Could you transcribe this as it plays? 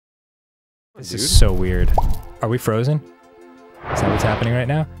This is so weird. Are we frozen? Is that what's happening right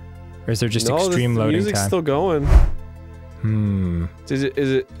now? Or is there just extreme loading time? The music's still going. Is it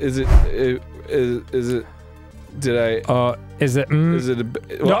did I is it is it a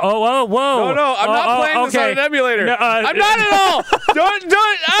no, whoa no I'm not playing this on an emulator. No, I'm not at all.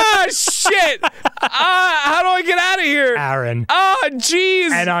 don't shit. How do I get out of here? Aaron. Jeez.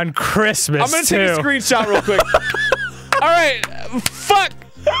 And on Christmas I'm gonna take a screenshot real quick. All right, fuck.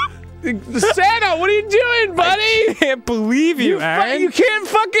 Santa, what are you doing, buddy? I can't believe you, Aaron. You can't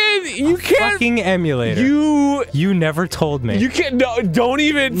fucking emulator. You never told me. You can't. No, don't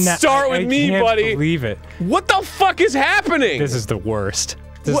even start with me, buddy. I can't believe it. What the fuck is happening? This is the worst.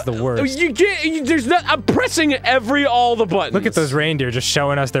 This is the worst. You can't. There's not. I'm pressing all the buttons. Look at those reindeer just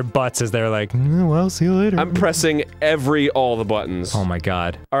showing us their butts as they're like, well, see you later. I'm pressing all the buttons. Oh my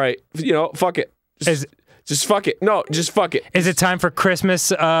god. All right, you know, fuck it. Just fuck it. No, just fuck it. Is it time for Christmas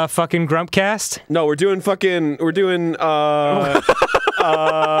fucking Grumpcast? No, we're doing we're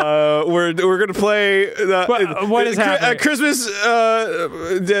gonna play what is happening? Christmas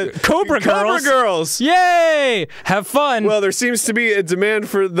Cobra Girls. Yay! Have fun. Well, there seems to be a demand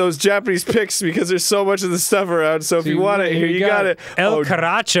for those Japanese pics because there's so much of the stuff around. So if you want it, here you got it. El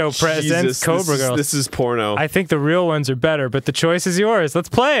Caracho presents Cobra Girls. This is porno. I think the real ones are better, but the choice is yours. Let's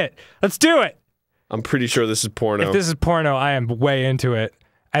play it. Let's do it. I'm pretty sure this is porno. If this is porno, I am way into it.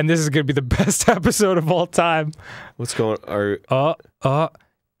 And this is gonna be the best episode of all time. What's going on?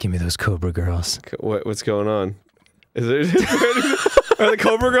 Give me those Cobra Girls. What's going on? Is there, are the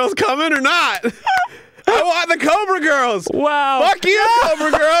Cobra Girls coming or not? I want the Cobra Girls! Wow. Fuck you,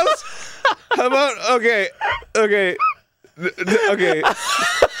 Cobra Girls! How about, okay.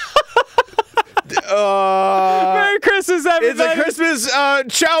 Merry Christmas, everybody! It's a Christmas,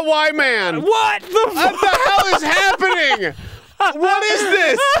 Chow Wai Man! What the hell is happening? What is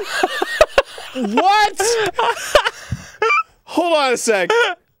this? What? Hold on a sec.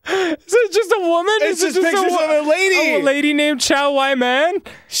 Is it just a woman? It's just pictures of a lady. A lady named Chow Wai Man?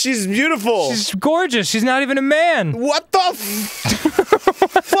 She's beautiful. She's gorgeous. She's not even a man. What the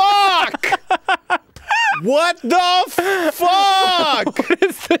fuck? What the fuck? What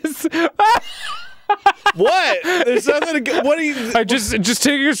is this? What? There's nothing to what are you... I just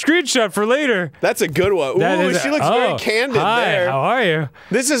taking a screenshot for later. That's a good one. Ooh, she looks very candid there. How are you?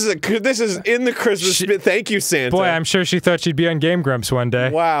 This is in the Christmas spirit. Thank you, Santa. Boy, I'm sure she thought she'd be on Game Grumps one day.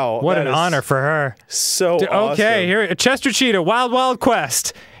 Wow. What an honor for her. So awesome. Okay, here, Chester Cheetah, Wild Wild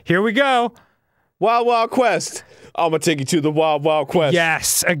Quest. Here we go. Wild Wild Quest. I'm gonna take you to the Wild Wild Quest.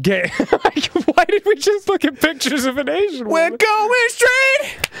 Yes, again. Why did we just look at pictures of an Asian woman? We're going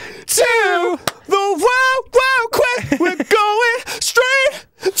straight to the Wild Wild Quest. We're going straight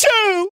to